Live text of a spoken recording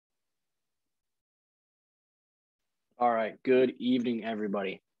All right. Good evening,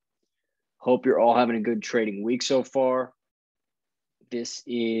 everybody. Hope you're all having a good trading week so far. This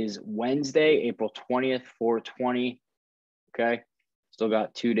is Wednesday, April 20th, 4/20. Okay. Still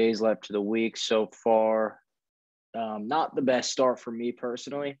got 2 days left to the week so far. Not the best start for me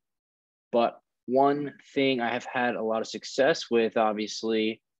personally, but one thing I have had a lot of success with,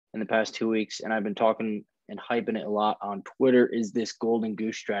 obviously, in the past 2 weeks, and I've been talking and hyping it a lot on Twitter, is this Golden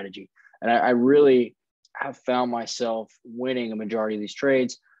Goose strategy. And I really have found myself winning a majority of these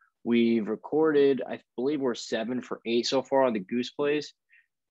trades. We've recorded, I believe we're 7 for 8 so far on the Goose plays.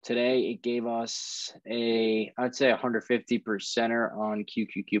 Today, it gave us I'd say 150%er on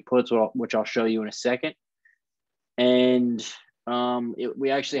QQQ puts, which I'll show you in a second. And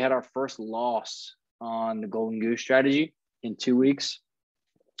we actually had our first loss on the Golden Goose strategy in 2 weeks.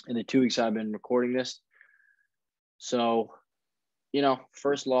 In the 2 weeks I've been recording this. So,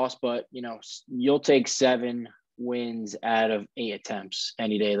 first loss, but, you'll take 7 wins out of 8 attempts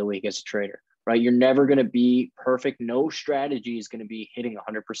any day of the week as a trader, right? You're never going to be perfect. No strategy is going to be hitting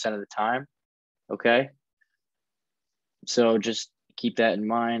 100% of the time. Okay. So just keep that in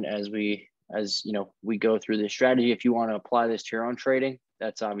mind as we go through this strategy. If you want to apply this to your own trading,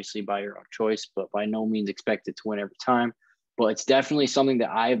 that's obviously by your own choice, but by no means expect it to win every time. But it's definitely something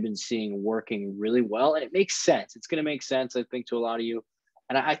that I have been seeing working really well. And it makes sense. It's going to make sense, I think, to a lot of you.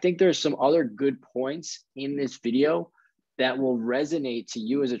 And I think there's some other good points in this video that will resonate to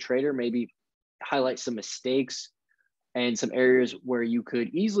you as a trader, maybe highlight some mistakes and some areas where you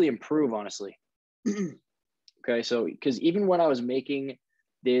could easily improve, honestly. Okay, so because even when I was making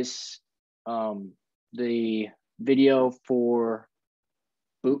this, the video for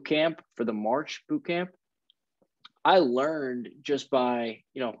boot camp, for the March boot camp, I learned just by,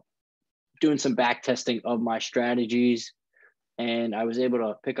 doing some back testing of my strategies, and I was able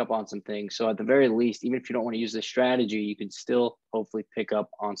to pick up on some things. So at the very least, even if you don't want to use this strategy, you can still hopefully pick up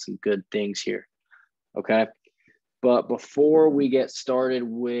on some good things here. Okay. But before we get started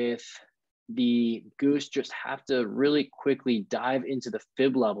with the Goose, just have to really quickly dive into the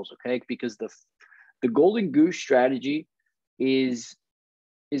Fib levels. Okay. Because the Golden Goose strategy is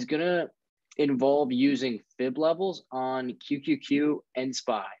going to involve using Fib levels on QQQ and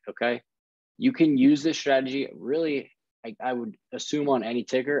SPY. Okay. You can use this strategy really, I would assume, on any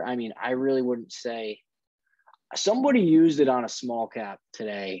ticker. I mean, I really wouldn't say. Somebody used it on a small cap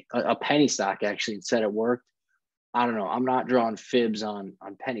today, a penny stock actually, and said it worked. I don't know. I'm not drawing fibs on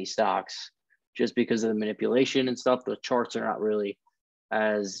penny stocks just because of the manipulation and stuff. The charts are not really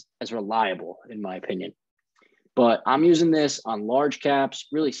as reliable, in my opinion. But I'm using this on large caps,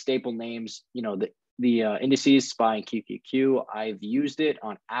 really staple names. The indices, SPY and QQQ. I've used it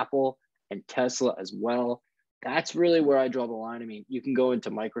on Apple and Tesla as well. That's really where I draw the line. I mean, you can go into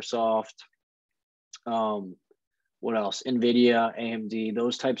Microsoft, what else? NVIDIA, AMD,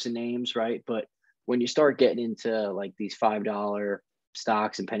 those types of names, right? But when you start getting into like these $5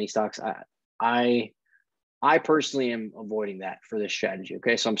 stocks and penny stocks, I personally am avoiding that for this strategy.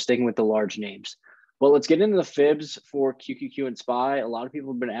 Okay, so I'm sticking with the large names. But let's get into the fibs for QQQ and SPY. A lot of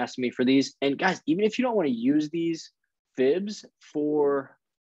people have been asking me for these. And guys, even if you don't want to use these fibs for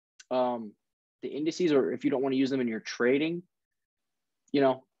the indices, or if you don't want to use them in your trading,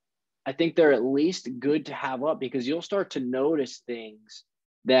 I think they're at least good to have up, because you'll start to notice things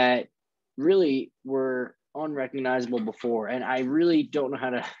that really were unrecognizable before. And I really don't know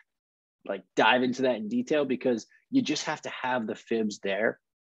how to dive into that in detail, because you just have to have the fibs there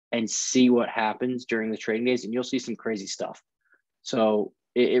and see what happens during the trading days, and you'll see some crazy stuff. So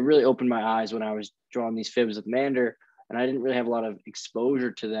it really opened my eyes when I was drawing these fibs with Mander, and I didn't really have a lot of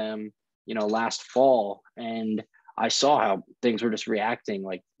exposure to them, last fall. And I saw how things were just reacting.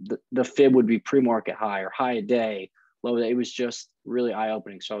 Like the fib would be pre-market high or high a day, low day. It was just really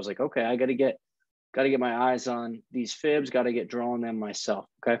eye-opening. So I was like, okay, I got to get my eyes on these fibs, got to get drawing them myself.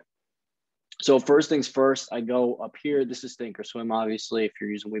 Okay. So first things first, I go up here. This is Thinkorswim. Obviously, if you're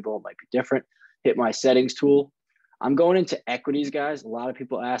using Webull, it might be different. Hit my settings tool. I'm going into equities, guys. A lot of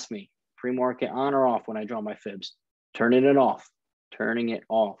people ask me, pre-market on or off when I draw my fibs. Turning it off.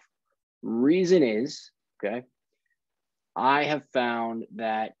 Reason is, okay, I have found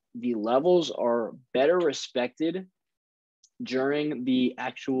that the levels are better respected during the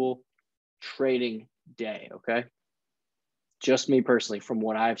actual trading day. Okay. Just me personally, from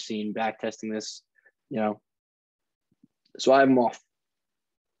what I've seen, back testing this, so I have them off.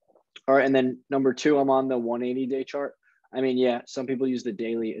 All right. And then number 2, I'm on the 180-day chart. I mean, yeah, some people use the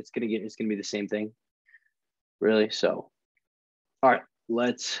daily. It's going to be the same thing, really. So, all right,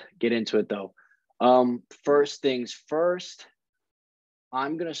 let's get into it though. First things first,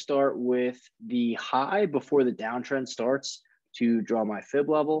 I'm going to start with the high before the downtrend starts to draw my fib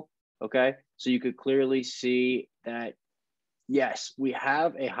level. Okay. So you could clearly see that, yes, we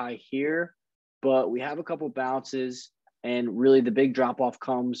have a high here, but we have a couple bounces, and really the big drop off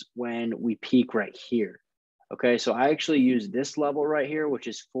comes when we peak right here. Okay. So I actually use this level right here, which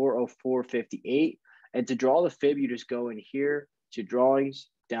is 404.58. And to draw the fib, you just go in here to drawings,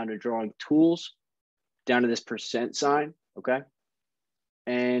 down to drawing tools, down to this percent sign. Okay.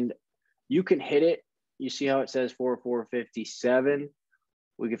 And you can hit it. You see how it says 404.57.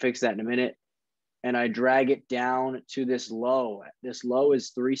 We can fix that in a minute. And I drag it down to this low. This low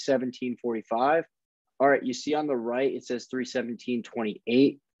is 317.45. All right, you see on the right, it says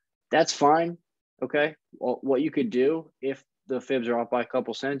 317.28. That's fine, okay? Well, what you could do, if the fibs are off by a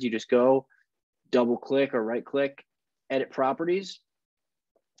couple cents, you just go double click or right click, edit properties,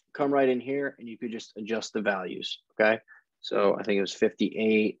 come right in here, and you could just adjust the values, okay? So I think it was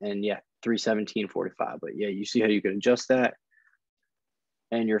 58 and yeah, 317.45. But yeah, you see how you can adjust that,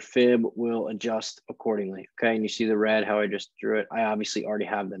 and your fib will adjust accordingly. Okay. And you see the red, how I just drew it. I obviously already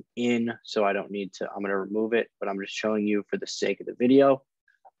have them in, so I don't need to, I'm going to remove it, but I'm just showing you for the sake of the video.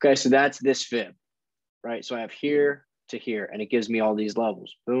 Okay. So that's this fib, right? So I have here to here, and it gives me all these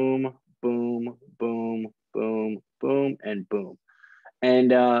levels. Boom, boom, boom, boom, boom, and boom.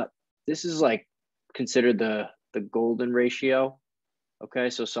 And this is like considered the golden ratio. Okay.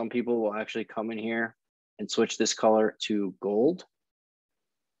 So some people will actually come in here and switch this color to gold,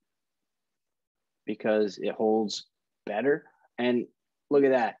 because it holds better. And look at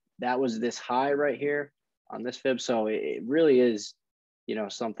that. That was this high right here on this fib. So it really is, you know,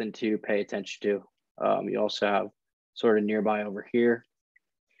 something to pay attention to. You also have sort of nearby over here.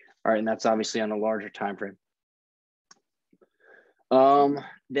 All right, and that's obviously on a larger time frame.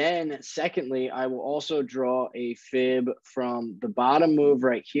 Then secondly, I will also draw a fib from the bottom move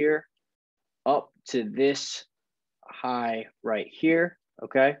right here up to this high right here.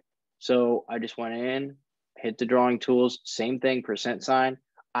 Okay. So I just went in, hit the drawing tools, same thing, percent sign.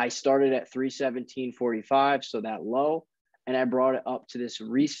 I started at 317.45, so that low, and I brought it up to this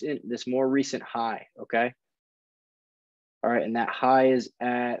more recent high, okay? All right, and that high is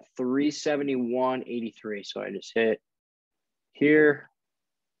at 371.83. So I just hit here,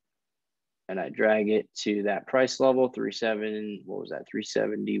 and I drag it to that price level,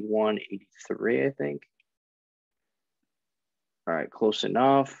 371.83, I think. All right, close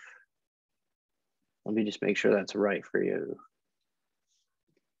enough. Let me just make sure that's right for you.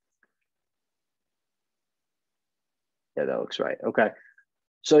 Yeah, that looks right. Okay.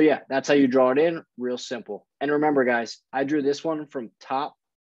 So yeah, that's how you draw it in. Real simple. And remember, guys, I drew this one from top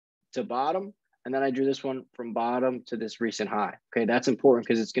to bottom, and then I drew this one from bottom to this recent high. Okay, that's important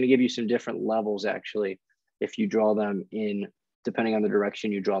because it's going to give you some different levels, actually, if you draw them in, depending on the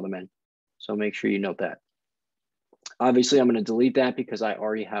direction you draw them in. So make sure you note that. Obviously, I'm going to delete that because I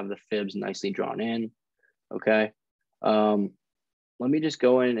already have the fibs nicely drawn in. Okay. Let me just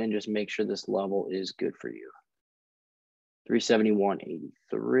go in and just make sure this level is good for you.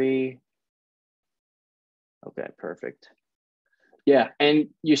 371.83. Okay, perfect. Yeah, and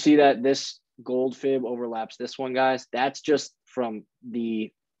you see that this gold fib overlaps this one, guys. That's just from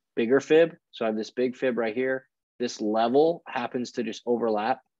the bigger fib. So I have this big fib right here. This level happens to just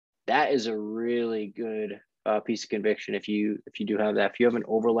overlap. That is a really good piece of conviction if you do have that. If you have an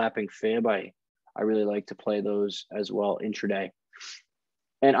overlapping fib, I really like to play those as well intraday.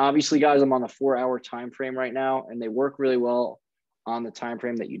 And obviously, guys, I'm on the 4-hour time frame right now, and they work really well on the time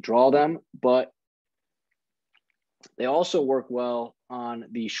frame that you draw them, but they also work well on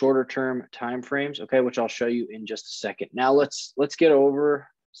the shorter term time frames, okay, which I'll show you in just a second. Now let's get over.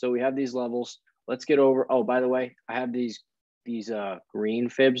 So we have these levels. Let's get over. Oh, by the way, I have these green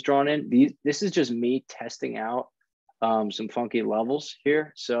fibs drawn in. This is just me testing out some funky levels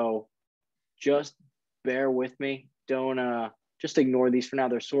here. So just bear with me. Don't just ignore these for now.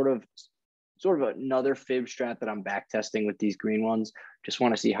 They're sort of another fib strat that I'm back testing with these green ones. Just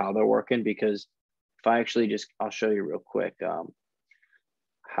want to see how they're working, because if I actually I'll show you real quick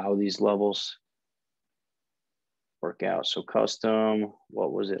how these levels work out. So custom,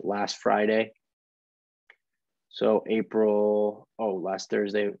 what was it, last Friday? So last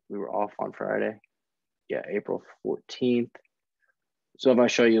Thursday, we were off on Friday. Yeah, April 14th. So if I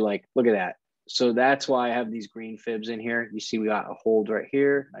show you, like, look at that. So that's why I have these green fibs in here. You see we got a hold right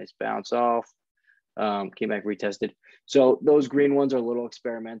here, nice bounce off, came back, retested. So those green ones are a little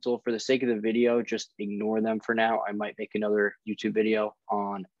experimental. For the sake of the video, just ignore them for now. I might make another YouTube video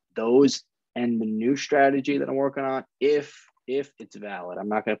on those and the new strategy that I'm working on if it's valid. I'm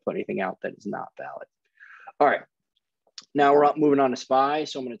not going to put anything out that is not valid. All right. Now we're moving on to SPY.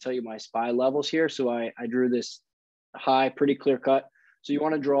 So I'm going to tell you my SPY levels here. So I drew this high, pretty clear cut. So you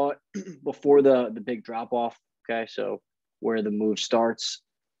want to draw it before the big drop off. Okay. So where the move starts,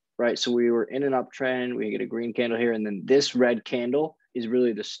 right? So we were in an uptrend. We get a green candle here. And then this red candle is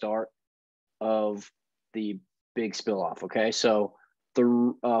really the start of the big spill off. Okay. So the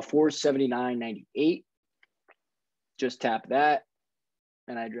 479.98, just tap that.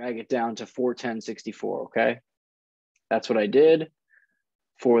 And I drag it down to 410.64. Okay. That's what I did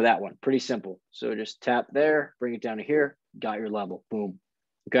for that one. Pretty simple. So just tap there, bring it down to here, got your level. Boom.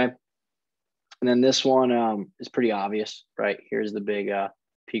 Okay. And then this one is pretty obvious, right? Here's the big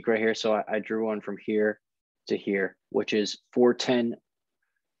peak right here. So I drew one from here to here, which is 410.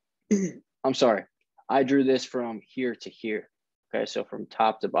 I'm sorry. I drew this from here to here. Okay. So from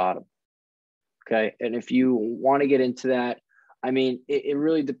top to bottom. Okay. And if you want to get into that, I mean, it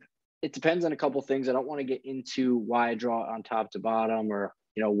really it depends on a couple things. I don't want to get into why I draw on top to bottom or,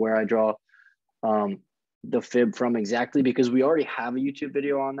 you know, where I draw the fib from exactly, because we already have a YouTube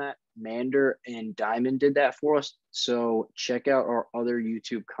video on that. Mander and Diamond did that for us. So check out our other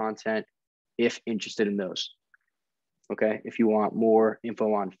YouTube content if interested in those. Okay. If you want more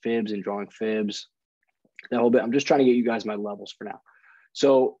info on fibs and drawing fibs, that whole bit, I'm just trying to get you guys my levels for now.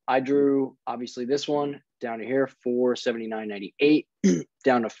 So I drew obviously this one down to here, 479.98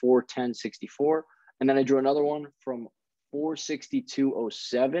 down to 410.64. And then I drew another one from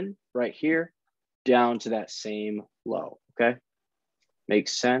 462.07 right here down to that same low. Okay.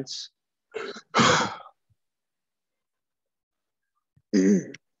 Makes sense.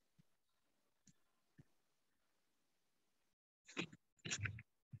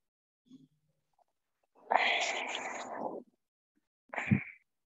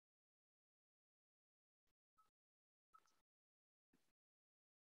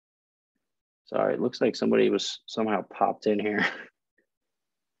 Sorry, it looks like somebody was somehow popped in here.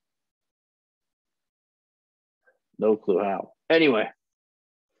 No clue how. Anyway.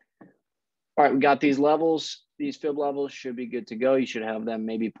 All right, we got these levels. These fib levels should be good to go. You should have them.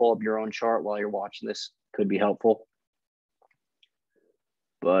 Maybe pull up your own chart while you're watching this. Could be helpful.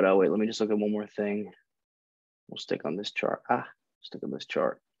 But wait, let me just look at one more thing. We'll stick on this chart. Stick on this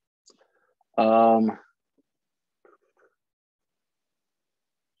chart. Just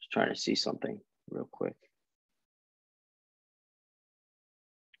trying to see something real quick.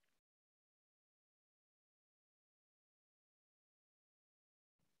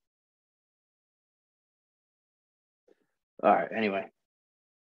 All right, anyway.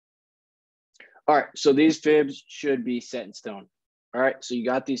 All right, so these fibs should be set in stone. All right, so you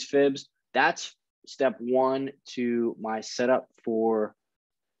got these fibs. That's step one to my setup for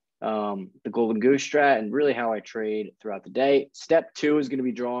the Golden Goose strat and really how I trade throughout the day. Step two is going to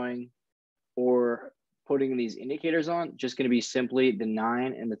be drawing or putting these indicators on. Just going to be simply the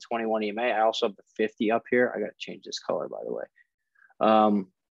 9 and the 21 EMA. I also have the 50 up here. I got to change this color, by the way.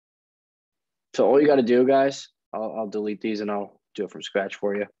 So all you got to do, guys, I'll delete these and I'll do it from scratch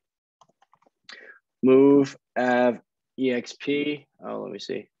for you. Move av exp. Oh, let me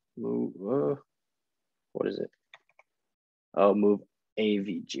see. Move. What is it? Oh, move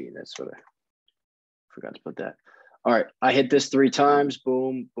avg. That's what I forgot to put that. All right, I hit this 3 times.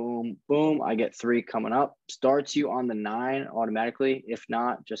 Boom, boom, boom. I get 3 coming up. Starts you on the 9 automatically. If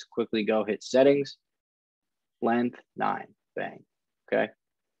not, just quickly go hit settings. Length 9. Bang. Okay.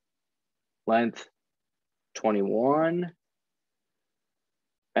 Length 21.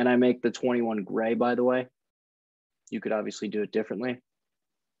 And I make the 21 gray, by the way. You could obviously do it differently.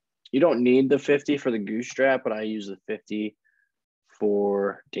 You don't need the 50 for the goose strap, but I use the 50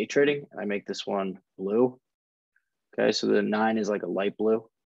 for day trading. I make this one blue. Okay, so the 9 is like a light blue.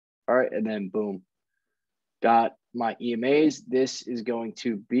 All right, and then boom. Got my EMAs. This is going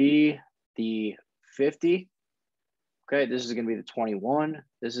to be the 50. Okay, this is going to be the 21.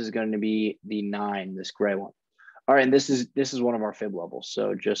 This is going to be the 9, this gray one. All right, and this is one of our fib levels,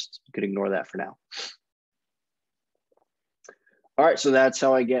 so just you could ignore that for now. All right, so that's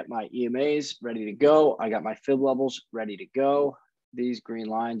how I get my EMAs ready to go. I got my fib levels ready to go. These green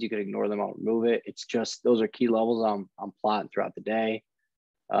lines, you could ignore them. I'll remove it. It's just those are key levels I'm plotting throughout the day.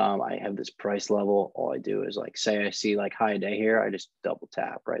 I have this price level. All I do is like say I see like high day here, I just double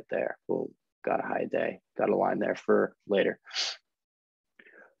tap right there. Boom, got a high day. Got a line there for later.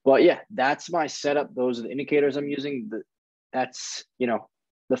 But yeah, that's my setup. Those are the indicators I'm using. That's, you know,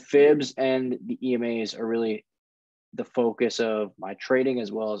 the fibs and the EMAs are really the focus of my trading,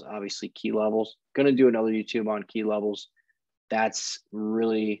 as well as obviously key levels. Going to do another YouTube on key levels. That's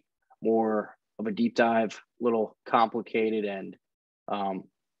really more of a deep dive, little complicated, and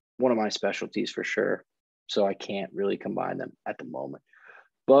one of my specialties for sure. so I can't really combine them at the moment.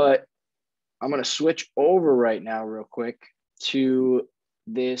 But I'm going to switch over right now real quick to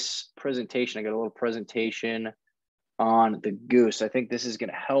this presentation. I got a little presentation on the Goose. I think this is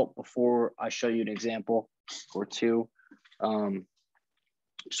going to help before I show you an example or two.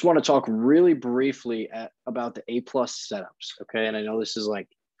 Just want to talk really briefly about the A+ setups, okay? And I know this is like,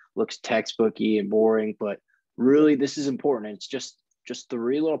 looks textbooky and boring, but really this is important. It's just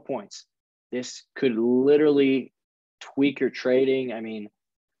 3 little points. This could literally tweak your trading. I mean,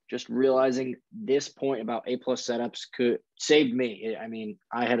 just realizing this point about A+ setups could save me. I mean,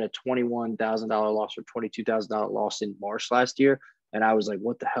 I had a $21,000 loss or $22,000 loss in March last year. And I was like,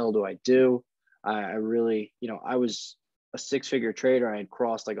 what the hell do I do? I really, I was a 6-figure trader. I had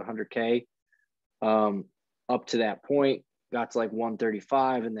crossed like 100K up to that point, got to like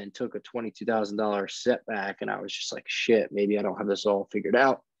 135 and then took a $22,000 setback. And I was just like, shit, maybe I don't have this all figured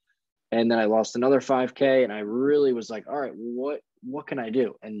out. And then I lost another 5K and I really was like, all right, what can I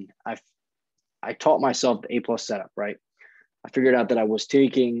do? And I taught myself the A+ setup, right? I figured out that I was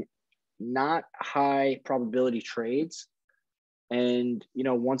taking not high probability trades. And,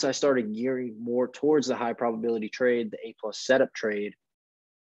 once I started gearing more towards the high probability trade, the A+ setup trade,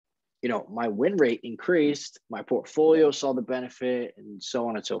 my win rate increased, my portfolio saw the benefit, and so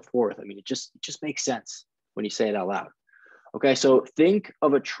on and so forth. I mean, it just makes sense when you say it out loud. Okay, so think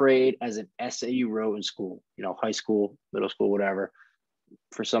of a trade as an essay you wrote in school, high school, middle school, whatever.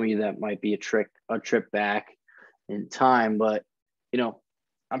 For some of you, that might be a trip back in time, but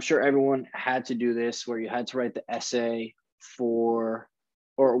I'm sure everyone had to do this where you had to write the essay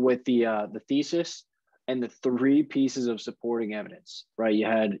with the thesis and the 3 pieces of supporting evidence, right? You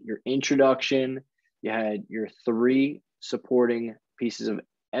had your introduction, you had your 3 supporting pieces of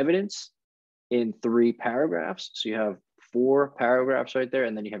evidence in 3 paragraphs. So you have 4 paragraphs right there,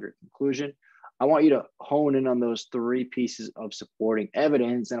 and then you have your conclusion. I want you to hone in on those 3 pieces of supporting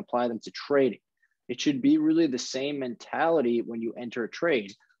evidence and apply them to trading. It should be really the same mentality when you enter a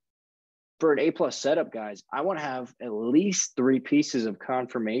trade. For an A+ setup, guys, I want to have at least 3 pieces of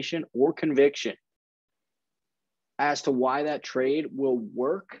confirmation or conviction as to why that trade will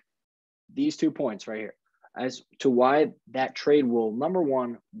work. These 2 points right here, as to why that trade will, number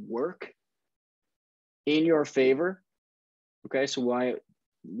 1, work in your favor. Okay, so why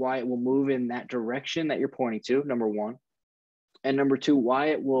it will move in that direction that you're pointing to, number 1. And number 2, why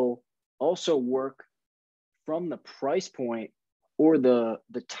it will also work from the price point or the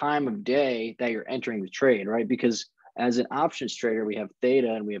time of day that you're entering the trade, right? Because as an options trader, we have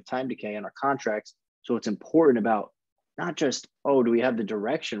theta and we have time decay in our contracts. So it's important about not just, do we have the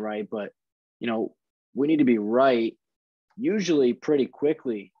direction right? But, we need to be right usually pretty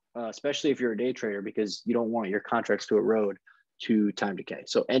quickly, especially if you're a day trader, because you don't want your contracts to erode to time decay.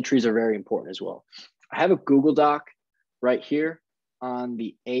 So entries are very important as well. I have a Google Doc right here on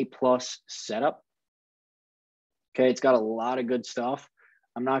the A+ setup. Okay, it's got a lot of good stuff.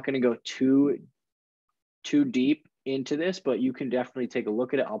 I'm not going to go too deep into this, but you can definitely take a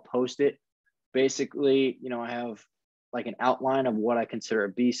look at it. I'll post it. Basically, I have like an outline of what I consider a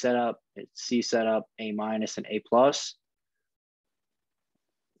B setup, a C setup, A-, and A+.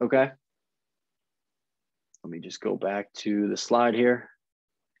 Okay. Let me just go back to the slide here.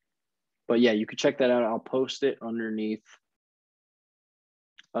 But yeah, you can check that out. I'll post it underneath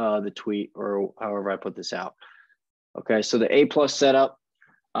the tweet or however I put this out. Okay, so the A+ setup,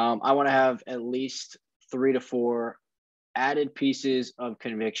 I want to have at least 3 to 4 added pieces of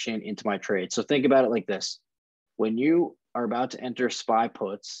conviction into my trade. So think about it like this. When you are about to enter SPY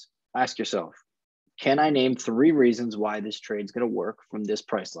puts, ask yourself, can I name 3 reasons why this trade is going to work from this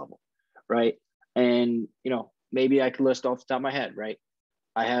price level, right? And, maybe I could list off the top of my head, right?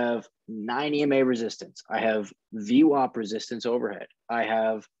 I have 9 EMA resistance. I have VWAP resistance overhead. I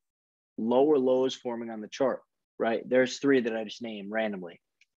have lower lows forming on the chart, right? There's 3 that I just named randomly.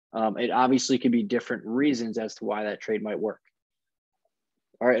 It obviously could be different reasons as to why that trade might work.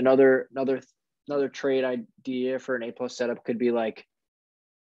 All right, another trade idea for an A+ setup could be like,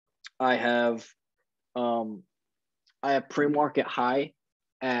 I have pre-market high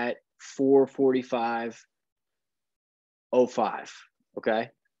at 445.05. Okay,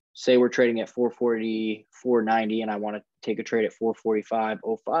 say we're trading at 440, 490, and I want to take a trade at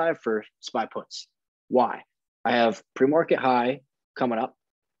 445.05 for SPY puts. Why? I have pre-market high coming up.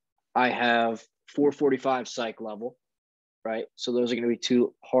 I have 445 psych level, right? So those are going to be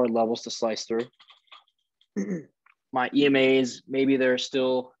 2 hard levels to slice through. My EMAs, maybe they're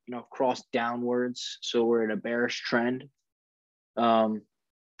still, crossed downwards. So we're in a bearish trend. And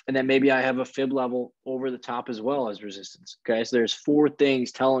then maybe I have a fib level over the top as well as resistance. Okay, so there's 4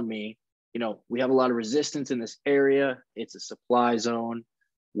 things telling me we have a lot of resistance in this area. It's a supply zone,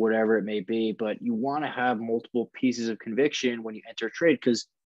 whatever it may be, but you want to have multiple pieces of conviction when you enter a trade, because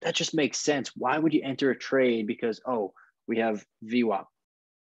that just makes sense. Why would you enter a trade? Because, oh, we have VWAP.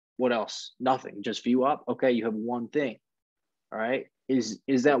 What else? Nothing, just VWAP. Okay, you have one thing. All right.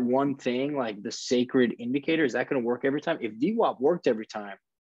 Is that one thing like the sacred indicator? Is that going to work every time? If VWAP worked every time,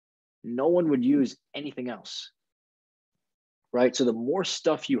 no one would use anything else. Right. So the more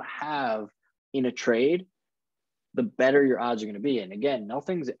stuff you have in a trade, the better your odds are going to be. And again,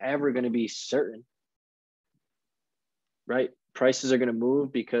 nothing's ever going to be certain. Right. Prices are going to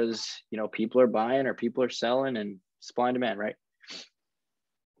move because, people are buying or people are selling, and supply and demand. Right.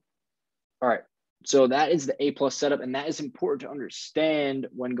 All right. So that is the A+ setup, and that is important to understand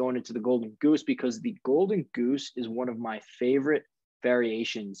when going into the Golden Goose, because the Golden Goose is one of my favorite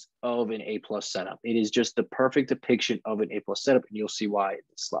variations of an A+ setup. It is just the perfect depiction of an A+ setup, and you'll see why in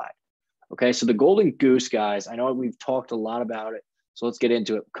this slide. Okay, so the Golden Goose, guys, I know we've talked a lot about it, so let's get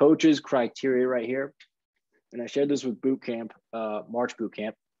into it. Coaches' criteria right here, and I shared this with boot camp, March boot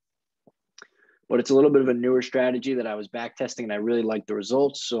camp, but it's a little bit of a newer strategy that I was back testing, and I really like the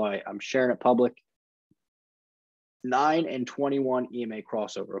results, so I'm sharing it public. 9 and 21 EMA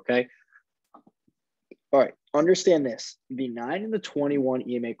crossover, okay? All right, understand this. The 9 and the 21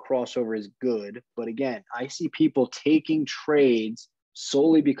 EMA crossover is good, but again, I see people taking trades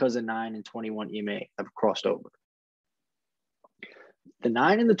solely because the 9 and 21 EMA have crossed over. The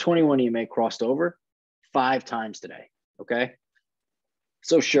 9 and the 21 EMA crossed over 5 times today, okay?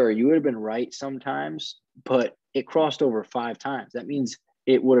 So sure, you would have been right sometimes, but it crossed over 5 times. That means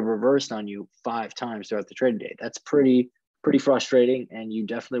it would have reversed on you 5 times throughout the trading day. That's pretty frustrating, and you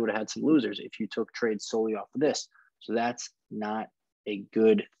definitely would have had some losers if you took trades solely off of this. So that's not a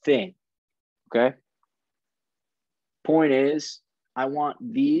good thing, okay? Point is, I want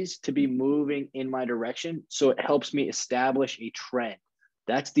these to be moving in my direction, so it helps me establish a trend.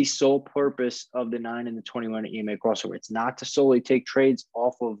 That's the sole purpose of the 9 and the 21 EMA crossover. It's not to solely take trades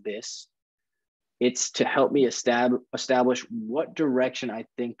off of this. It's to help me establish what direction I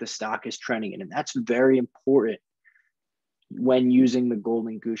think the stock is trending in. And that's very important when using the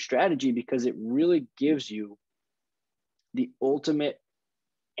Golden Goose strategy, because it really gives you the ultimate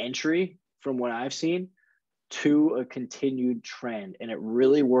entry from what I've seen to a continued trend. And it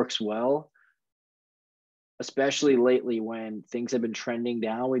really works well, especially lately when things have been trending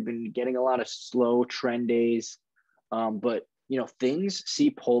down. We've been getting a lot of slow trend days, but things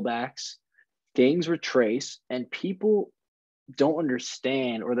see pullbacks. Things retrace, and people don't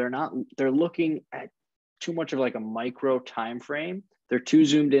understand, or they're looking at too much of like a micro time frame. They're too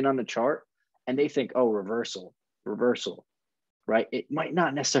zoomed in on the chart, and they think, oh, reversal, right? It might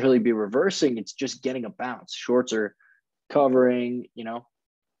not necessarily be reversing. It's just getting a bounce. Shorts are covering,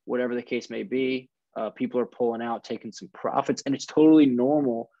 whatever the case may be. People are pulling out, taking some profits, and it's totally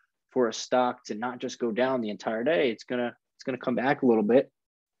normal for a stock to not just go down the entire day. It's gonna come back a little bit.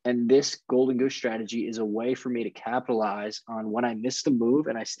 And this Golden Goose strategy is a way for me to capitalize on when I miss the move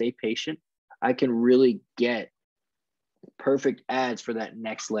and I stay patient. I can really get perfect ads for that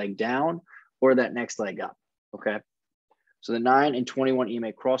next leg down or that next leg up, okay? So the 9 and 21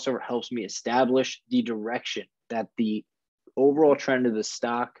 EMA crossover helps me establish the direction that the overall trend of the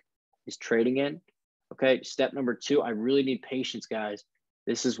stock is trading in, okay? Step number 2, I really need patience, guys.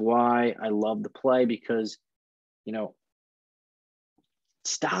 This is why I love the play, because,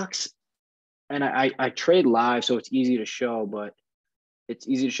 stocks, and I trade live, so it's easy to show, but it's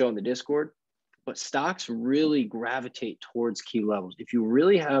easy to show in the Discord, but stocks really gravitate towards key levels. If you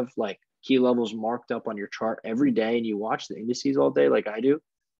really have like key levels marked up on your chart every day and you watch the indices all day like I do,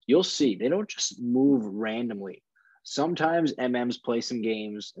 you'll see they don't just move randomly. Sometimes MMs play some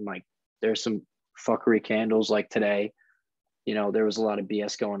games, and like there's some fuckery candles like today. There was a lot of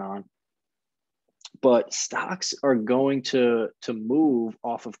BS going on. But stocks are going to move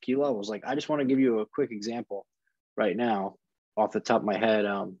off of key levels. Like, I just want to give you a quick example right now off the top of my head.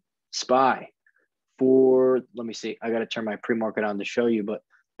 SPY let me see, I got to turn my pre-market on to show you, but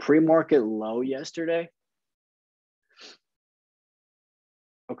pre-market low yesterday.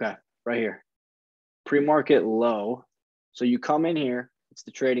 Okay, right here. Pre-market low. So you come in here, it's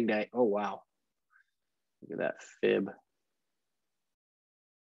the trading day. Oh, wow. Look at that fib.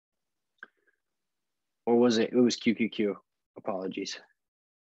 Or was it? It was QQQ. Apologies.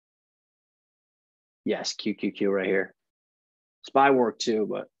 Yes, QQQ right here. SPY worked too,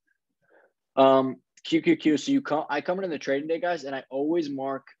 but QQQ. So I come into the trading day, guys, and I always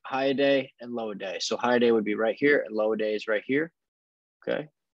mark high a day and low a day. So high day would be right here, and low a day is right here. Okay.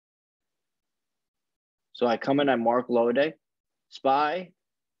 So I come in, I mark low a day. SPY,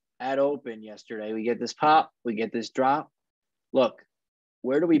 at open yesterday. We get this pop, we get this drop. Look,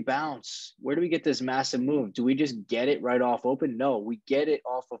 where do we bounce? Where do we get this massive move? Do we just get it right off open? No, we get it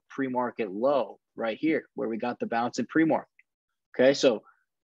off of pre-market low right here where we got the bounce in pre-market. Okay, so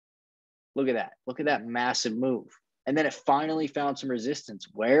look at that. Look at that massive move. And then it finally found some resistance.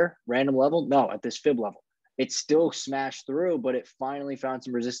 Where? Random level? No, at this fib level. It still smashed through, but it finally found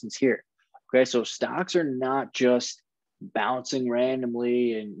some resistance here. Okay, so stocks are not just bouncing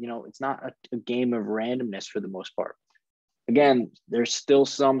randomly, and it's not a game of randomness for the most part. Again, there's still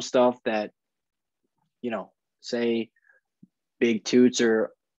some stuff that, say big toots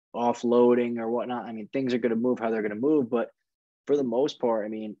are offloading or whatnot. I mean, things are going to move how they're going to move, but for the most part, I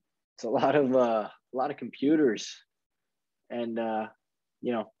mean, it's a lot of computers, and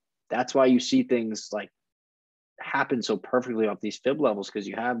that's why you see things like happen so perfectly off these fib levels, because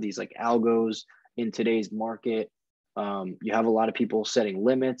you have these like algos in today's market. You have a lot of people setting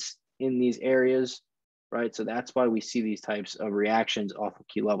limits in these areas, right? So that's why we see these types of reactions off of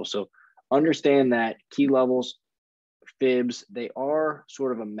key levels. So understand that key levels, fibs, they are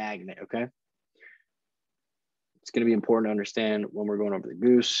sort of a magnet, okay? It's going to be important to understand when we're going over the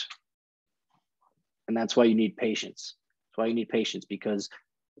goose. And that's why you need patience. That's why you need patience, because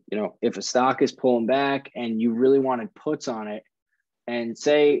if a stock is pulling back and you really wanted puts on it, and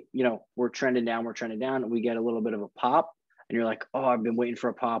say, we're trending down, and we get a little bit of a pop, and you're like, oh, I've been waiting for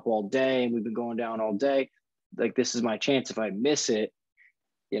a pop all day, and we've been going down all day. Like, this is my chance if I miss it,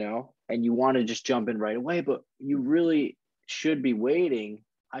 and you want to just jump in right away, but you really should be waiting.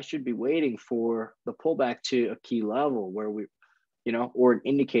 I should be waiting for the pullback to a key level where we, or an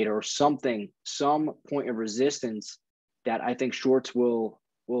indicator or something, some point of resistance that I think shorts will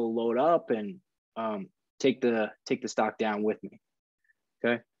load up and take the stock down with me.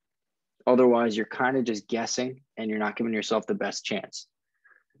 Okay. Otherwise, you're kind of just guessing and you're not giving yourself the best chance.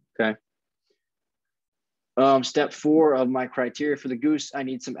 Okay. Step 4 of my criteria for the goose, I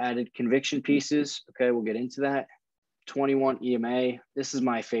need some added conviction pieces. Okay. We'll get into that. 21 EMA. This is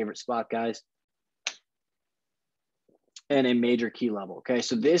my favorite spot, guys. And a major key level. Okay.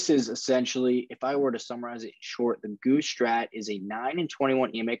 So this is essentially, if I were to summarize it in short, the goose strat is a 9 and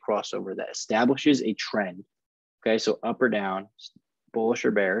 21 EMA crossover that establishes a trend. Okay. So up or down, bullish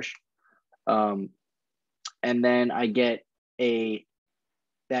or bearish. And then I get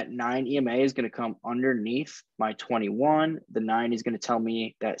that 9 EMA is going to come underneath my 21. The 9 is going to tell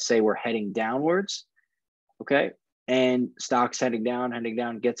me that, say, we're heading downwards. Okay. And stock's heading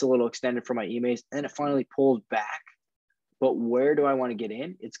down, gets a little extended for my EMAs, and it finally pulls back. But where do I want to get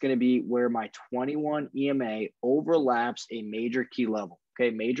in? It's going to be where my 21 EMA overlaps a major key level.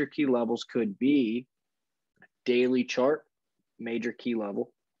 Okay. Major key levels could be daily chart, major key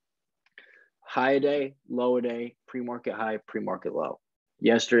level, high a day, low a day, pre-market high, pre-market low,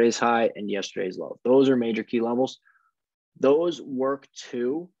 yesterday's high and yesterday's low. Those are major key levels. Those work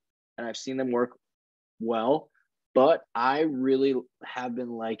too, and I've seen them work well, but I really have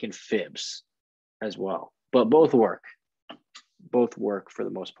been liking fibs as well. But both work. Both work for the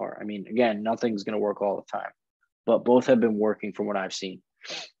most part. I mean, again, nothing's going to work all the time, but both have been working from what I've seen.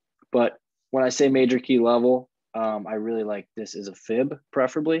 But when I say major key level, I really like this as a fib,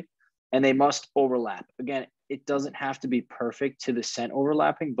 preferably, and they must overlap. Again, it doesn't have to be perfect to the cent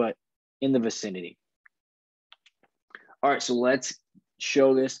overlapping, but in the vicinity. All right, so let's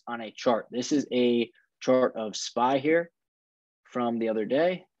show this on a chart. This is a chart of SPY here from the other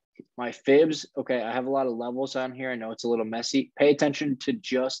day. My fibs, okay, I have a lot of levels on here. I know it's a little messy. Pay attention to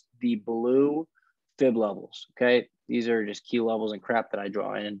just the blue fib levels, okay? These are just key levels and crap that I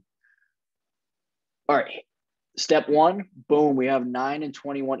draw in. All right, step 1, boom, we have 9 and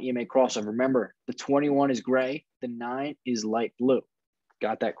 21 EMA crossover. Remember, the 21 is gray, the 9 is light blue.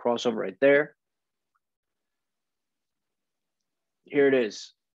 Got that crossover right there. Here it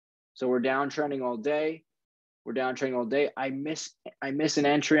is. So we're downtrending all day. I miss an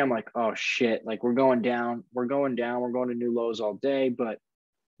entry. I'm like, oh shit, like we're going down. We're going to new lows all day, but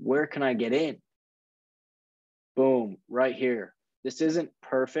where can I get in? Boom, right here. This isn't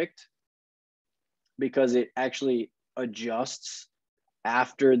perfect because it actually adjusts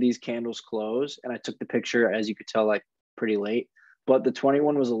after these candles close. And I took the picture, as you could tell, like pretty late, but the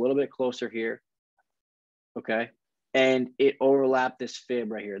 21 was a little bit closer here. Okay. And it overlapped this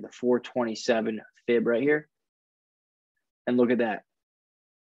fib right here, the 427 fib right here. And look at that.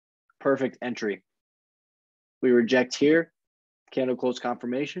 Perfect entry. We reject here, candle close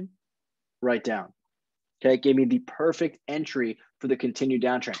confirmation, right down. Okay, it gave me the perfect entry for the continued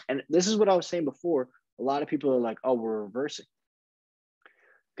downtrend. And this is what I was saying before. A lot of people are like, oh, we're reversing.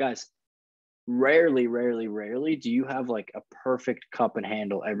 Guys, rarely do you have like a perfect cup and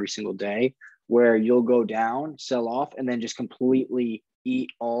handle every single day where you'll go down, sell off, and then just completely eat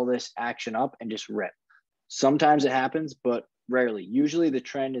all this action up and just rip. Sometimes it happens, but rarely. Usually the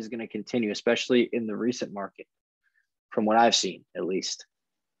trend is going to continue, especially in the recent market, from what I've seen, at least.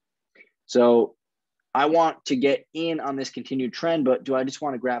 So I want to get in on this continued trend, but do I just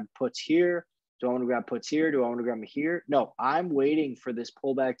want to grab puts here? Do I want to grab puts here? Do I want to grab them here? No, I'm waiting for this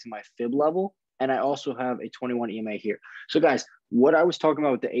pullback to my fib level. And I also have a 21 EMA here. So guys, what I was talking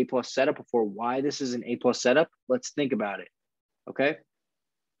about with the A+ setup before, why this is an A+ setup, let's think about it, okay?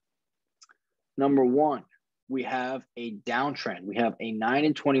 Number one, we have a downtrend. We have a 9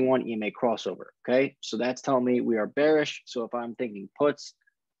 and 21 EMA crossover, okay? So that's telling me we are bearish. So if I'm thinking puts,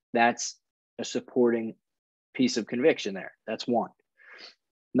 that's a supporting piece of conviction there. That's one.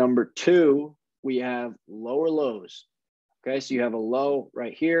 Number two, we have lower lows. Okay, so you have a low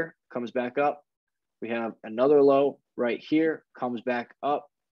right here, comes back up. We have another low right here, comes back up.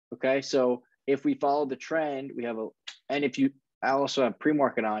 Okay, so if we follow the trend, we have a, and if you, I also have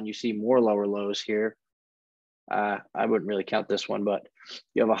pre-market on, you see more lower lows here. I wouldn't really count this one, but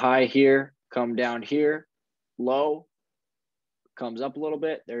you have a high here, come down here, low, comes up a little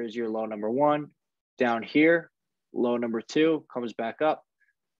bit. There's your low number one. Down here, low number two, comes back up.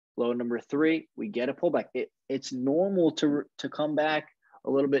 Low number three, we get a pullback. It's normal to come back a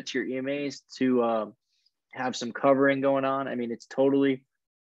little bit to your EMAs to have some covering going on. I mean, it's totally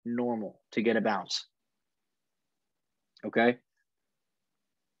normal to get a bounce. Okay.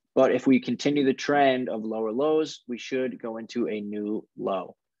 But if we continue the trend of lower lows, we should go into a new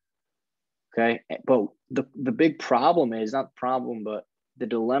low. Okay. But the big problem is, not the problem, but the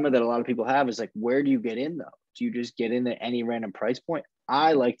dilemma that a lot of people have is like, where do you get in though? Do you just get in at any random price point?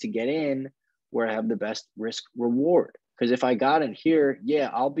 I like to get in where I have the best risk reward. Because if I got in here,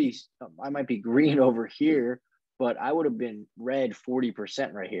 yeah, I might be green over here, but I would have been red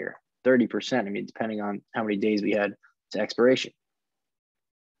 40% right here, 30%. I mean, depending on how many days we had to expiration.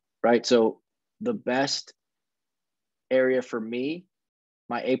 Right. So the best area for me,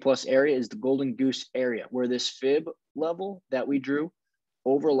 my A+ area, is the Golden Goose area, where this fib level that we drew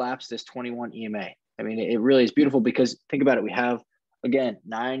overlaps this 21 EMA. I mean, it really is beautiful because think about it. We have, again,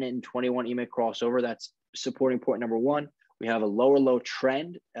 9 and 21 EMA crossover. That's supporting point number one. We have a lower low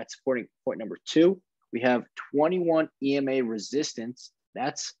trend. That's supporting point number two. We have 21 EMA resistance.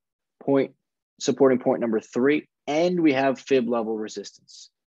 That's supporting point number three. And we have fib level resistance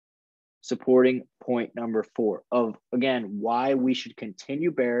supporting point number four of, again, why we should continue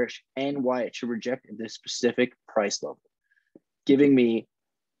bearish and why it should reject this specific price level, giving me,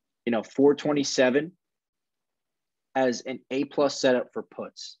 427 as an A+ setup for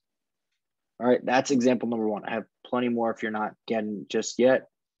puts. All right, that's example number one. I have plenty more if you're not getting just yet.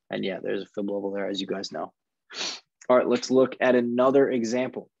 And yeah, there's a fib level there, as you guys know. All right, let's look at another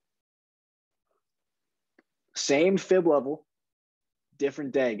example. Same fib level,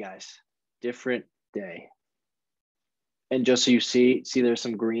 different day, guys. Different day. And just so you see there's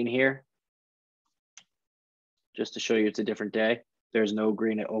some green here. Just to show you it's a different day. There's no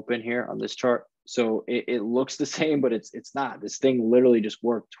green at open here on this chart. So it looks the same, but it's not. This thing literally just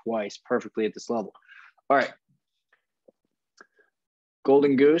worked twice perfectly at this level. All right.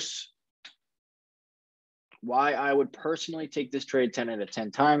 Golden Goose. Why I would personally take this trade 10 out of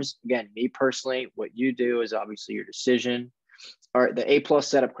 10 times. Again, me personally, what you do is obviously your decision. All right, the A+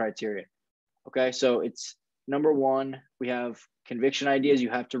 setup criteria. Okay, so it's number one, we have conviction ideas. You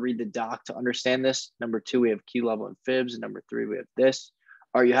have to read the doc to understand this. Number two, we have key level and fibs. And number three, we have this.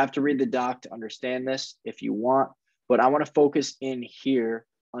 Or you have to read the doc to understand this if you want. But I want to focus in here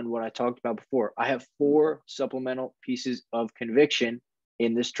on what I talked about before. I have 4 supplemental pieces of conviction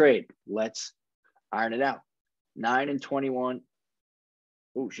in this trade. Let's iron it out. 9 and 21.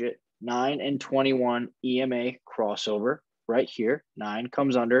 Oh, shit. 9 and 21 EMA crossover right here. 9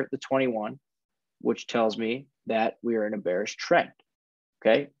 comes under the 21, which tells me that we are in a bearish trend.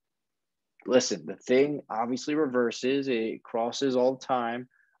 Okay. Listen, the thing obviously reverses. It crosses all the time.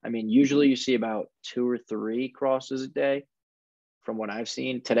 I mean, usually you see about 2 or 3 crosses a day from what I've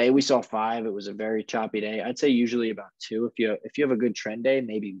seen. Today we saw 5. It was a very choppy day. I'd say usually about 2. If you have a good trend day,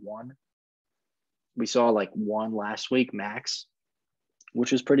 maybe 1. We saw like 1 last week max,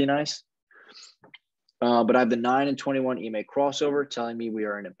 which was pretty nice. But I have the 9 and 21 EMA crossover telling me we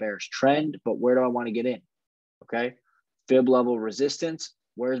are in a bearish trend, but where do I want to get in? Okay. Fib level resistance.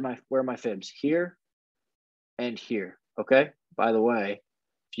 Where are my fibs? Here and here. Okay. By the way,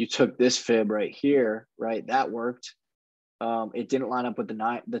 if you took this fib right here, right, that worked. It didn't line up with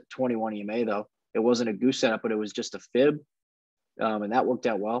the 21 EMA though. It wasn't a goose setup, but it was just a fib. And that worked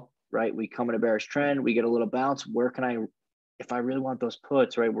out well. right? We come in a bearish trend, we get a little bounce. Where can I, if I really want those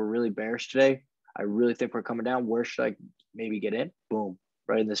puts, right? We're really bearish today. I really think we're coming down. Where should I maybe get in? Boom,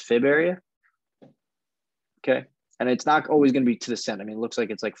 right in this fib area. Okay. And it's not always going to be to the cent. I mean, it looks like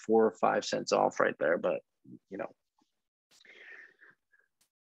it's like 4 or 5 cents off right there, but you know.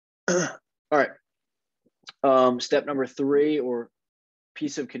 All right. Step number 3, or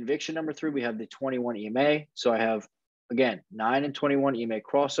piece of conviction number 3, we have the 21 EMA. So I have, again, 9 and 21 EMA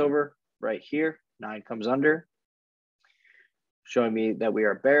crossover right here. 9 comes under, showing me that we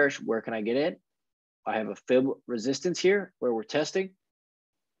are bearish. Where can I get in? I have a fib resistance here where we're testing.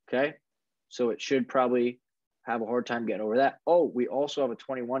 Okay. So it should probably have a hard time getting over that. Oh, we also have a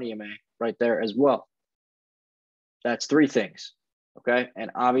 21 EMA right there as well. That's 3 things. Okay.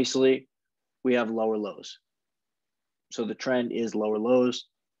 And obviously we have lower lows. So the trend is lower lows,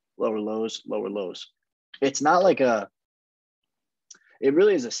 lower lows, lower lows. It's not like it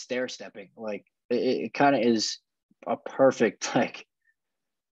really is a stair stepping. Like it kind of is a perfect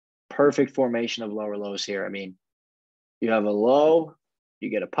formation of lower lows here. I mean, you have a low, you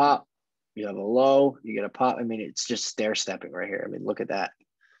get a pop, you have a low, you get a pop. I mean, it's just stair stepping right here. I mean, look at that.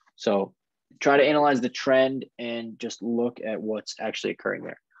 So try to analyze the trend and just look at what's actually occurring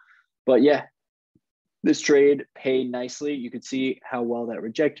there. But yeah, this trade paid nicely. You could see how well that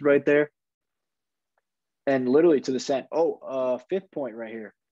rejected right there. And literally to the cent. Oh, 5th point right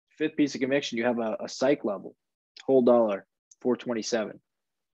here. 5th piece of conviction. You have a psych level. Whole dollar, 427.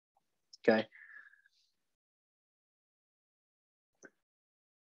 Okay.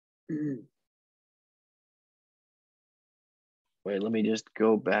 Wait, let me just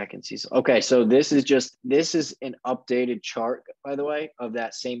go back and see. Okay, so this is an updated chart, by the way, of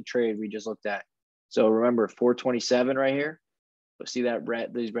that same trade we just looked at. So remember 427 right here. See that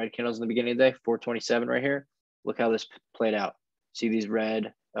these red candles in the beginning of the day, 427 right here. Look how this played out. See these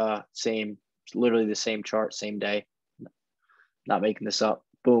red, literally the same chart, same day. Not making this up.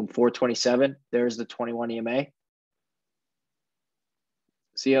 Boom, 427. There's the 21 EMA.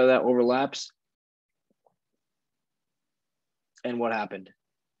 See how that overlaps? And what happened?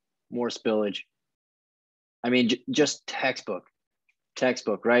 More spillage. I mean, just textbook,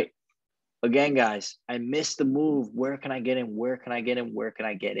 right? Again, guys, I missed the move. Where can I get in? Where can I get in? Where can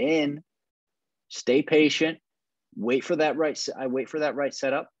I get in? Stay patient. Wait for that right. I wait for that right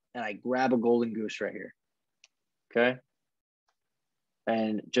setup, and I grab a golden goose right here. Okay.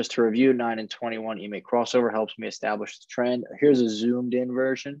 And just to review, 9 and 21 EMA crossover helps me establish the trend. Here's a zoomed in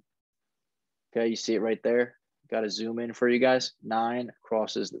version. Okay, you see it right there. Got to zoom in for you guys. 9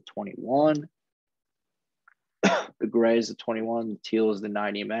 crosses the 21. The gray is the 21. The teal is the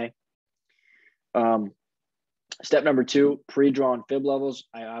 9 EMA. Step number 2, pre-drawn fib levels.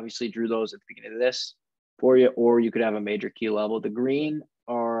 I obviously drew those at the beginning of this for you, or you could have a major key level. The green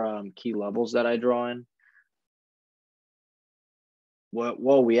are key levels that I draw in.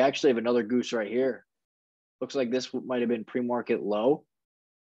 Whoa, we actually have another goose right here. Looks like this might have been pre-market low.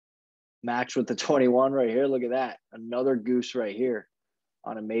 Matched with the 21 right here. Look at that. Another goose right here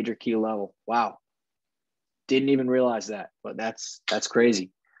on a major key level. Wow. Didn't even realize that, but that's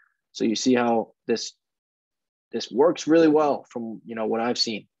crazy. So you see how this works really well from what I've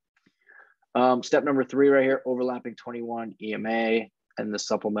seen. Step number 3 right here, overlapping 21 EMA and the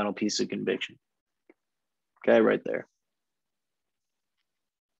supplemental piece of conviction. Okay, right there.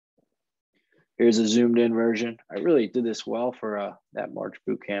 Here's a zoomed in version. I really did this well for that March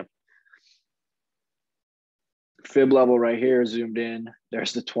boot camp. Fib level right here, zoomed in.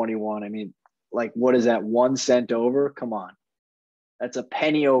 There's the 21. I mean, like, what is that? 1 cent over? Come on. That's a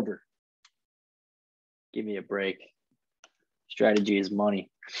penny over. Give me a break. Strategy is money.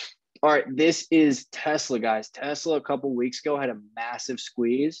 All right, this is Tesla, guys. Tesla a couple weeks ago had a massive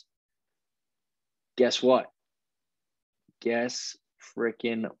squeeze. Guess what? Guess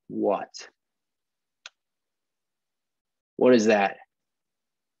freaking what? What is that?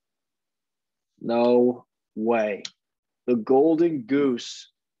 No way. The Golden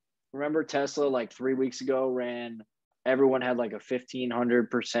Goose. Remember Tesla like 3 weeks ago everyone had like a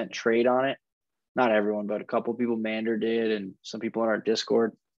 1,500% trade on it. Not everyone, but a couple people, Mander did, and some people in our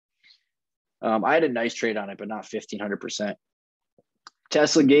Discord. I had a nice trade on it, but not 1,500%.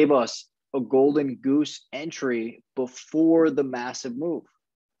 Tesla gave us a Golden Goose entry before the massive move.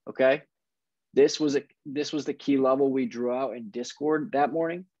 Okay. This was the key level we drew out in Discord that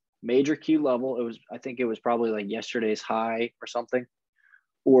morning. Major key level. I think it was probably like yesterday's high or something,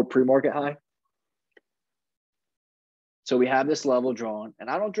 or pre-market high. So we have this level drawn, and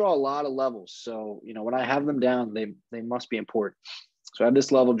I don't draw a lot of levels. So, when I have them down, they must be important. So I have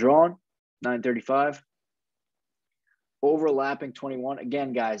this level drawn, 935. overlapping 21.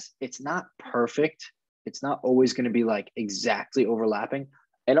 Again, guys, it's not perfect. It's not always going to be like exactly overlapping.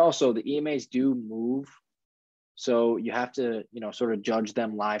 And also the EMAs do move. So you have to, sort of judge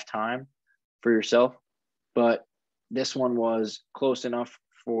them live time for yourself. But this one was close enough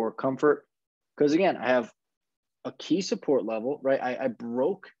for comfort. Because again, I have a key support level, right? I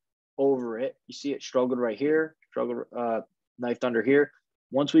broke over it. You see it struggled right here, knifed under here.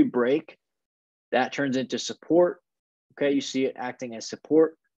 Once we break, that turns into support. Okay, you see it acting as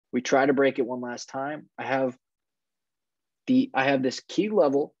support. We try to break it one last time. I have this key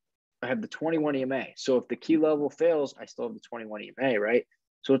level. I have the 21 EMA. So if the key level fails, I still have the 21 EMA, right?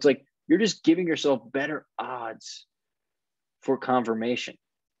 So it's like you're just giving yourself better odds for confirmation.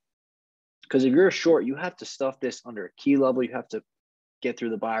 Because if you're a short, you have to stuff this under a key level. You have to get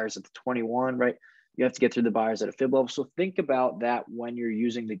through the buyers at the 21, right? You have to get through the buyers at a fib level. So think about that when you're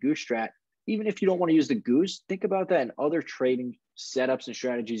using the goose strat. Even if you don't want to use the goose, think about that in other trading setups and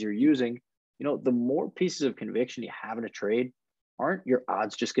strategies you're using. The more pieces of conviction you have in a trade, aren't your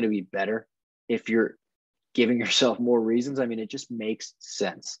odds just going to be better if you're giving yourself more reasons? I mean, it just makes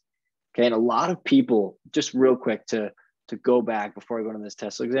sense. Okay. And a lot of people, just real quick to go back before I go into this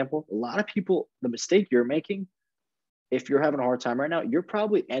Tesla example, a lot of people, the mistake you're making, if you're having a hard time right now, you're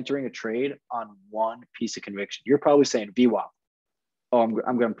probably entering a trade on one piece of conviction. You're probably saying VWAP. Oh, I'm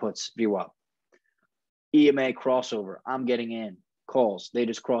going to put VWAP. EMA crossover. I'm getting in. Calls. They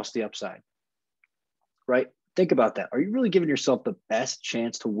just cross the upside. Right? Think about that. Are you really giving yourself the best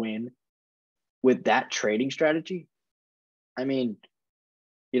chance to win with that trading strategy? I mean,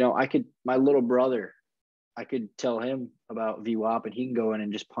 my little brother, I could tell him about VWAP and he can go in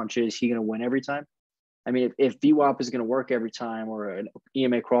and just punch it. Is he going to win every time? I mean, if VWAP is going to work every time or an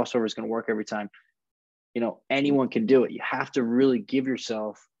EMA crossover is going to work every time, anyone can do it. You have to really give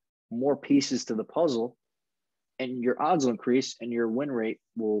yourself more pieces to the puzzle and your odds will increase and your win rate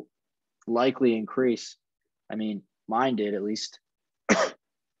will likely increase. I mean, mine did at least.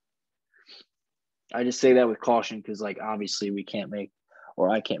 I just say that with caution because, obviously I can't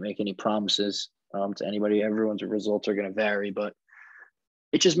make any promises to anybody. Everyone's results are going to vary, but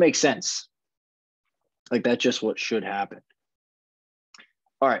it just makes sense. That's just what should happen.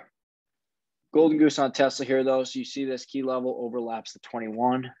 All right. Golden Goose on Tesla here, though. So you see this key level overlaps the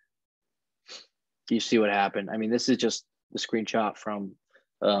 21. You see what happened. I mean, this is just the screenshot from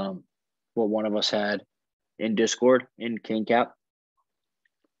what one of us had in Discord in Kane Cap.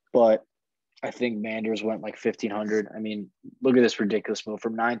 But I think Manders went 1,500. I mean, look at this ridiculous move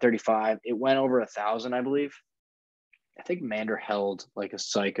from 935. It went over 1,000, I believe. I think Mander held like a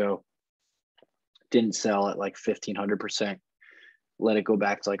psycho. Didn't sell at 1,500%. Let it go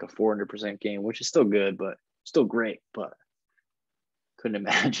back to a 400% gain, which is still good, but still great. But couldn't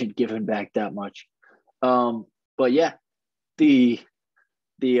imagine giving back that much. But yeah, this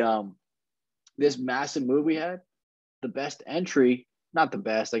massive move we had, the best entry, not the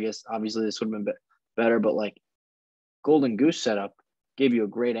best, I guess. Obviously, this would have been better, but Golden Goose setup gave you a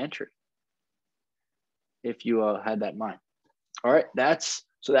great entry if you had that in mind. All right, that's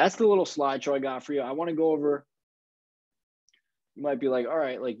the little slideshow I got for you. I want to go over. You might be like, all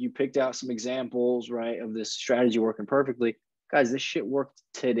right, you picked out some examples, right, of this strategy working perfectly. Guys, this shit worked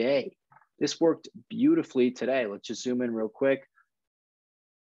today. This worked beautifully today. Let's just zoom in real quick.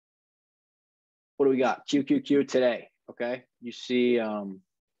 What do we got? QQQ today, okay? You see, does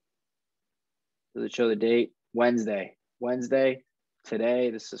it show the date? Wednesday,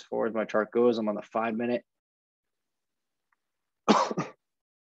 today. This is as far as my chart goes. I'm on the 5-minute.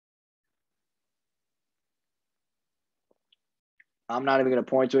 I'm not even going to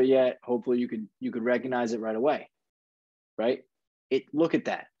point to it yet. Hopefully you could recognize it right away, right? Look at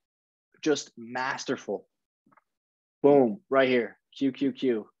that. Just masterful. Boom, right here.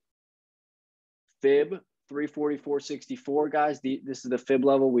 QQQ. Fib 344.64, guys. This is the fib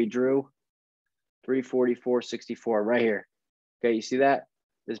level we drew. 344.64 right here. Okay, you see that?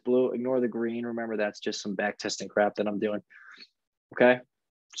 This blue, ignore the green. Remember, that's just some back testing crap that I'm doing. Okay,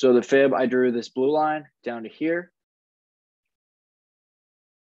 so the fib, I drew this blue line down to here.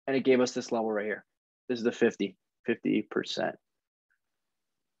 And it gave us this level right here. This is the 50%.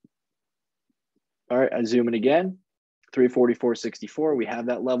 All right, I zoom in again. 344.64. We have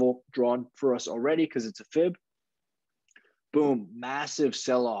that level drawn for us already because it's a fib. Boom, massive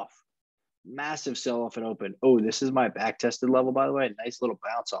sell-off. Massive sell-off and open. Oh, this is my back-tested level, by the way. Nice little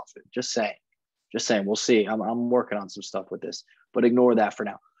bounce off it. Just saying. We'll see. I'm working on some stuff with this, but ignore that for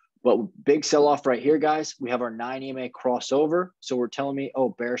now. But big sell-off right here, guys. We have our 9 EMA crossover. So we're telling me, oh,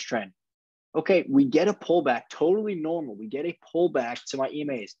 bearish trend. Okay, we get a pullback. Totally normal. We get a pullback to my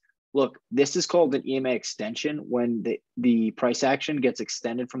EMAs. Look, this is called an EMA extension. When the price action gets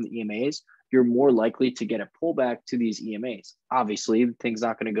extended from the EMAs, you're more likely to get a pullback to these EMAs. Obviously, things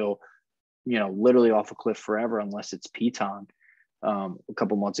not going to go, literally off a cliff forever unless it's Peloton a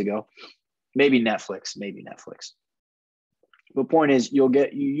couple months ago. Maybe Netflix. The point is, you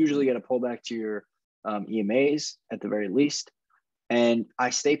usually get a pullback to your EMAs at the very least. And I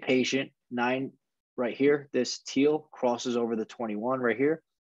stay patient. 9 right here. This teal crosses over the 21 right here.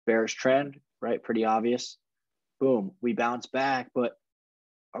 Bearish trend, right? Pretty obvious. Boom. We bounce back, but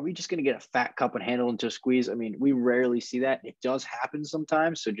are we just going to get a fat cup and handle into a squeeze? I mean, we rarely see that. It does happen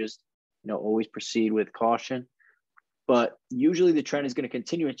sometimes. So just, always proceed with caution. But usually the trend is going to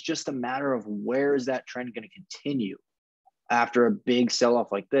continue. It's just a matter of where is that trend going to continue. After a big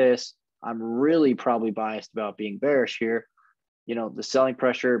sell-off like this, I'm really probably biased about being bearish here. The selling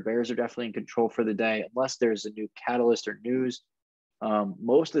pressure, bears are definitely in control for the day, unless there's a new catalyst or news.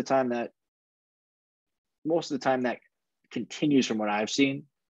 Most of the time that continues from what I've seen.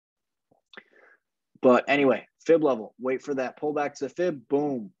 But anyway, fib level, wait for that pullback to the fib.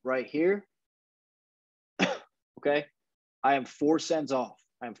 Boom, right here. Okay. I am 4 cents off.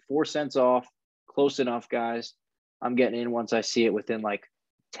 Close enough, guys. I'm getting in once I see it within like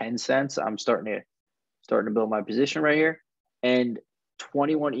 10 cents. I'm starting to build my position right here. And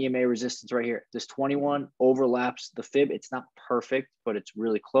 21 EMA resistance right here. This 21 overlaps the fib. It's not perfect, but it's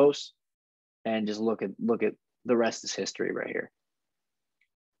really close. And just look at the rest is history right here.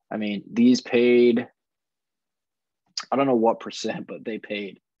 I mean, these paid, I don't know what percent, but they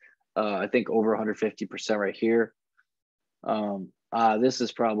paid, I think over 150% right here. This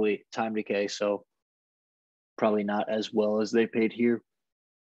is probably time decay, so probably not as well as they paid here.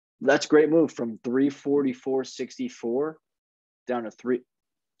 That's a great move from 344.64 down to 3.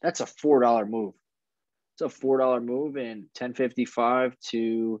 That's a $4 move. It's a $4 move in 10:55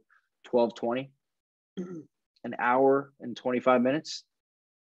 to 12:20. An hour and 25 minutes.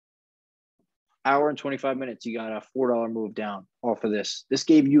 You got a $4 move down off of this. This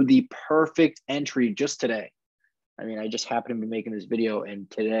gave you the perfect entry just today. I mean, I just happened to be making this video, and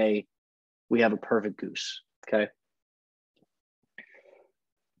today we have a perfect goose. Okay.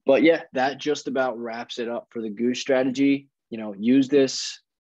 But yeah, that just about wraps it up for the goose strategy. Use this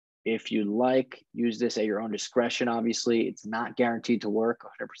if you like. Use this at your own discretion. Obviously, it's not guaranteed to work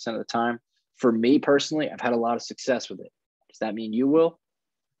 100% of the time. For me personally, I've had a lot of success with it. Does that mean you will?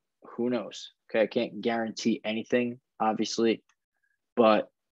 Who knows? Okay, I can't guarantee anything, obviously, but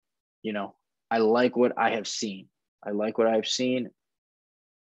I like what I have seen.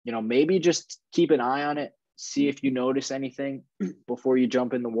 Maybe just keep an eye on it. See if you notice anything before you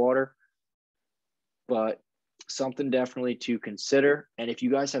jump in the water. But something definitely to consider. And if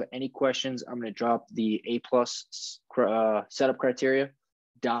you guys have any questions, I'm going to drop the A+ setup criteria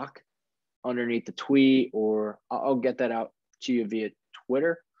doc underneath the tweet, or I'll get that out to you via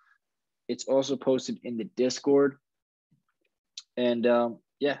Twitter. It's also posted in the Discord. And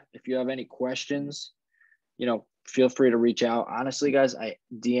if you have any questions, feel free to reach out. Honestly, guys,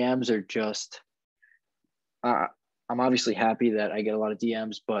 DMs are just, I'm obviously happy that I get a lot of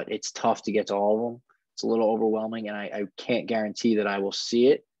DMs, but it's tough to get to all of them. It's a little overwhelming, and I can't guarantee that I will see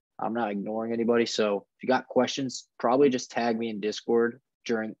it. I'm not ignoring anybody. So if you got questions, probably just tag me in Discord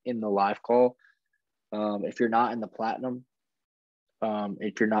in the live call. If you're not in the platinum,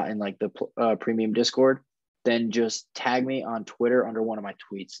 if you're not in like the premium Discord, then just tag me on Twitter under one of my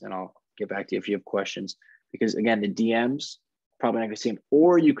tweets, and I'll get back to you if you have questions. Because again, the DMs, probably not gonna see them.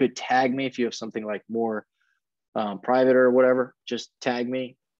 Or you could tag me if you have something like more private or whatever. Just tag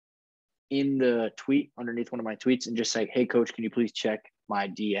me in the tweet underneath one of my tweets and just say, hey coach, can you please check my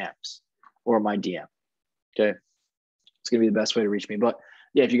DMs or my DM? Okay. It's gonna be the best way to reach me. But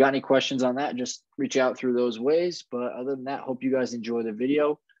yeah, if you got any questions on that, just reach out through those ways. But other than that, hope you guys enjoy the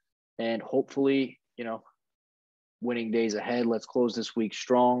video, and hopefully, winning days ahead. Let's close this week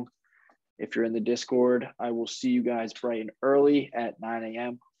strong. If you're in the Discord, I will see you guys bright and early at 9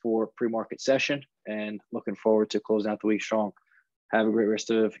 a.m. for pre-market session, and looking forward to closing out the week strong. Have a great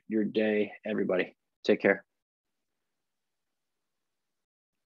rest of your day, everybody. Take care.